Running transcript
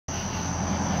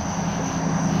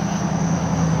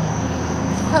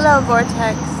Hello,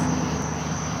 Vortex.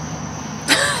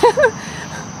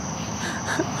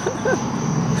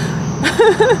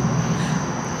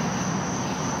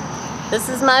 This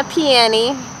is my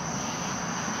peony.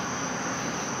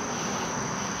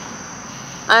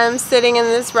 I'm sitting in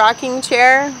this rocking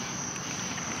chair.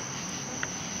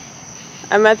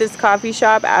 I'm at this coffee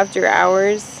shop after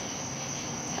hours.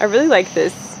 I really like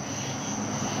this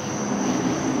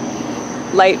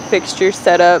light fixture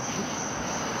setup.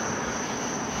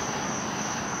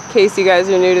 In case you guys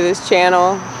are new to this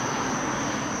channel,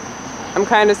 I'm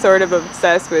kind of sort of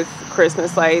obsessed with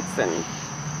Christmas lights, and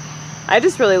I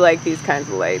just really like these kinds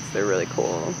of lights. They're really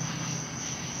cool.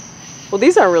 Well,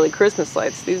 these aren't really Christmas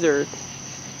lights. These are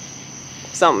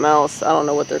something else. I don't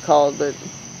know what they're called, but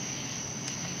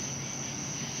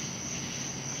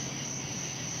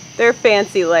they're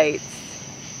fancy lights.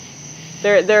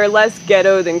 They're less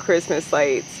ghetto than Christmas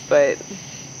lights, but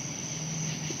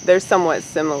they're somewhat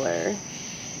similar.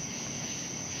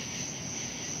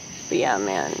 But yeah,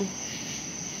 man,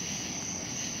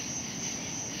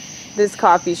 this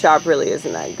coffee shop really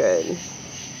isn't that good.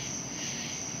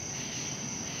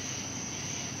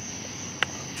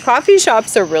 Coffee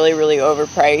shops are really, really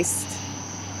overpriced.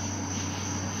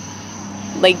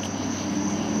 Like,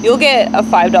 you'll get a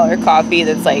 $5 coffee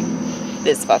that's like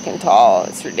this fucking tall.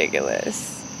 It's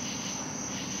ridiculous.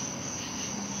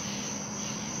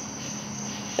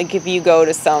 Like, if you go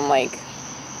to some like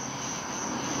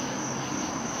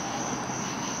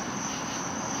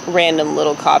random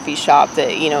little coffee shop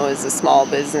that, you know, is a small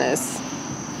business,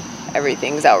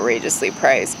 everything's outrageously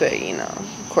priced. But, you know,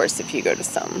 of course, if you go to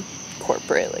some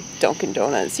corporate like Dunkin'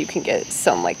 Donuts, you can get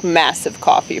some like massive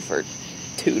coffee for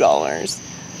 $2.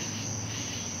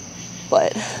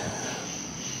 But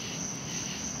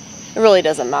it really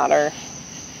doesn't matter.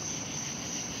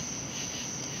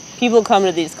 People come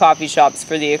to these coffee shops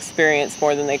for the experience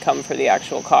more than they come for the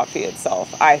actual coffee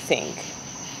itself, I think.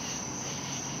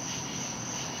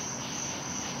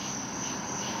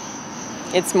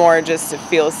 It's more just to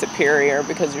feel superior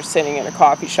because you're sitting in a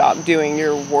coffee shop doing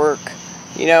your work,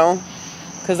 you know?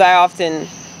 Because I often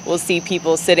will see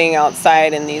people sitting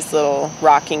outside in these little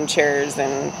rocking chairs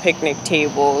and picnic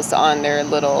tables on their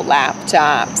little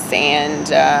laptops and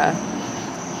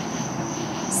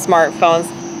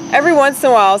smartphones. Every once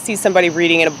in a while I'll see somebody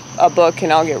reading a book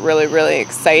and I'll get really, really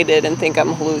excited and think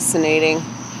I'm hallucinating.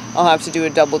 I'll have to do a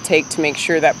double take to make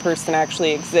sure that person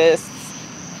actually exists.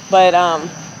 But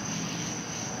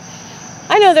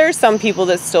I know there are some people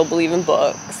that still believe in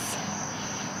books.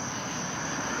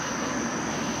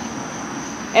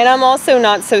 And I'm also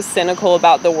not so cynical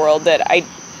about the world that I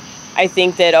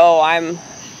think that, oh, I'm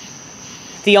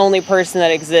the only person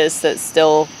that exists that's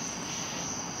still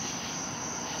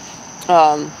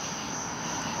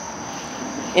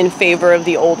in favor of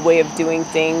the old way of doing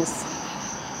things.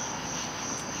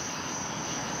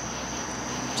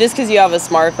 Just because you have a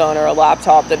smartphone or a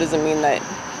laptop, that doesn't mean that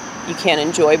you can't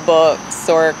enjoy books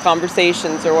or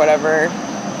conversations or whatever.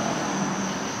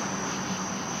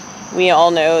 We all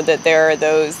know that there are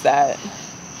those that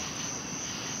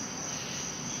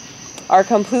are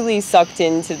completely sucked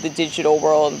into the digital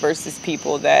world versus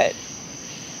people that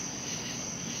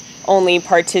only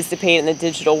participate in the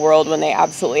digital world when they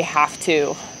absolutely have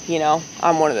to. You know,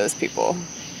 I'm one of those people.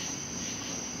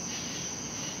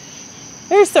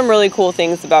 There's some really cool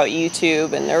things about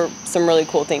YouTube, and there are some really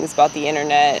cool things about the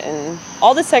internet, and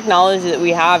all the technology that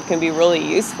we have can be really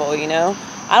useful, you know?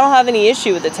 I don't have any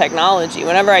issue with the technology.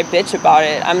 Whenever I bitch about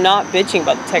it, I'm not bitching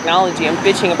about the technology. I'm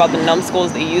bitching about the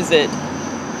numbskulls that use it.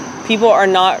 People are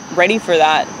not ready for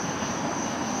that.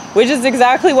 Which is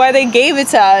exactly why they gave it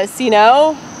to us, you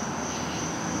know?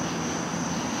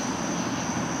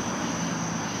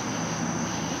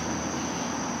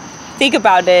 Think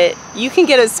about it. You can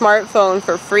get a smartphone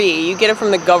for free. You get it from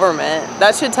the government.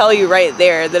 That should tell you right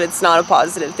there that it's not a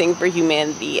positive thing for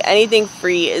humanity. Anything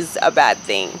free is a bad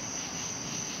thing.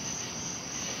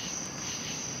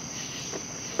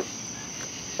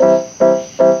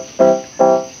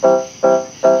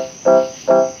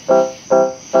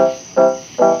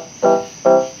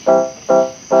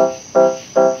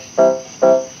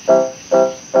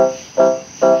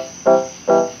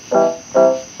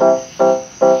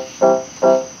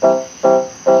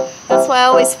 I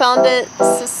always found it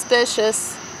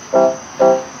suspicious.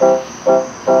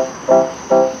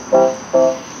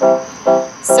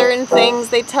 Certain things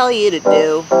they tell you to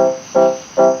do.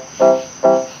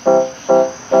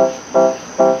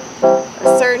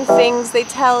 Or certain things they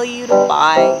tell you to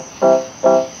buy.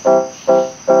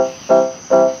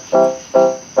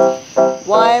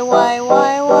 Why?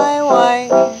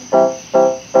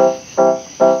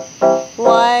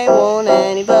 Why won't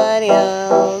anybody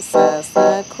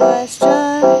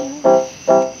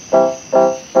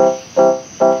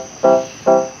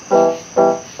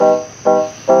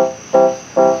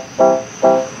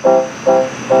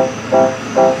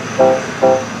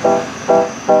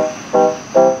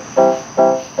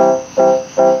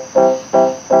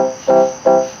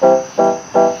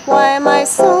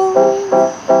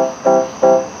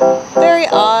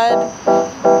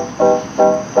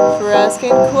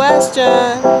asking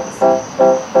questions.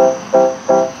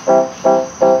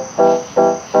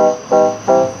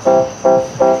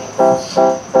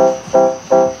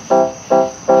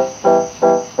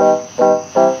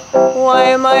 Why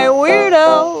am I a weirdo?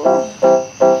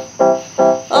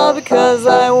 All because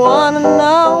I want to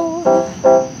know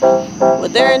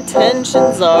what their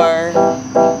intentions are.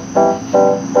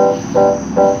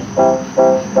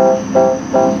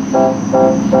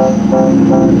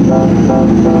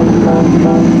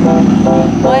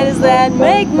 Why does that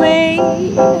make me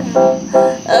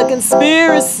a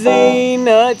conspiracy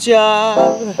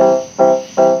nutjob?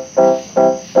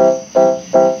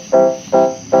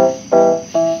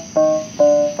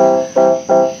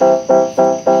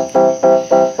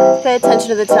 Pay attention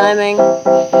to the timing.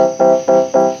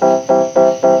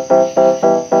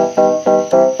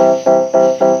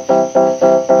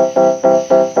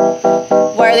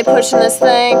 Why are they pushing this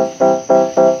thing?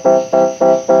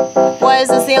 Why is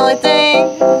this the only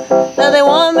thing that they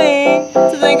want me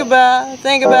to think about,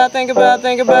 think about, think about,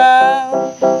 think about?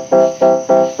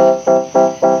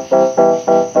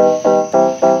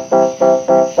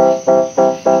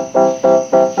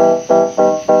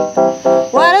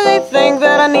 Why do they think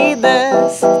that I need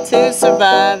this to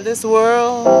survive this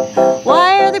world?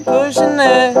 Why are they pushing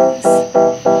this,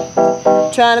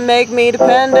 trying to make me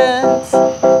dependent?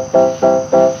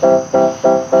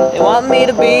 They want me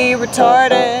to be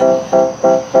retarded,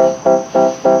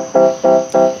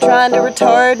 trying to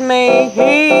retard me,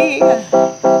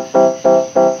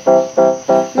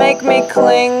 make me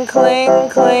cling, cling,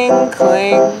 cling,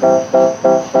 cling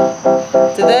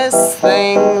to this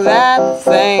thing, that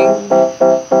thing.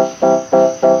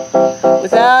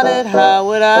 Without it, how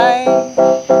would I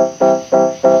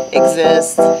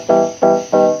exist?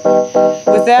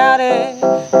 Without it,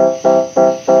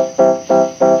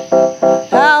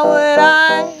 how would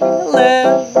I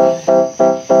live?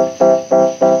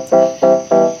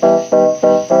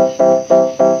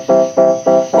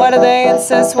 Why do they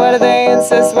insist? Why do they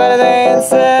insist? Why do they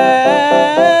insist?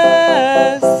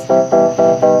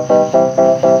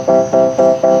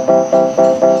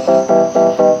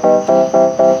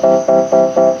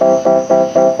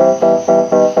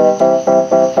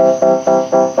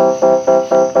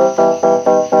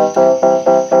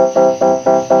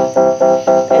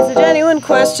 It's a genuine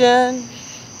question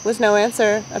with no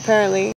answer, apparently.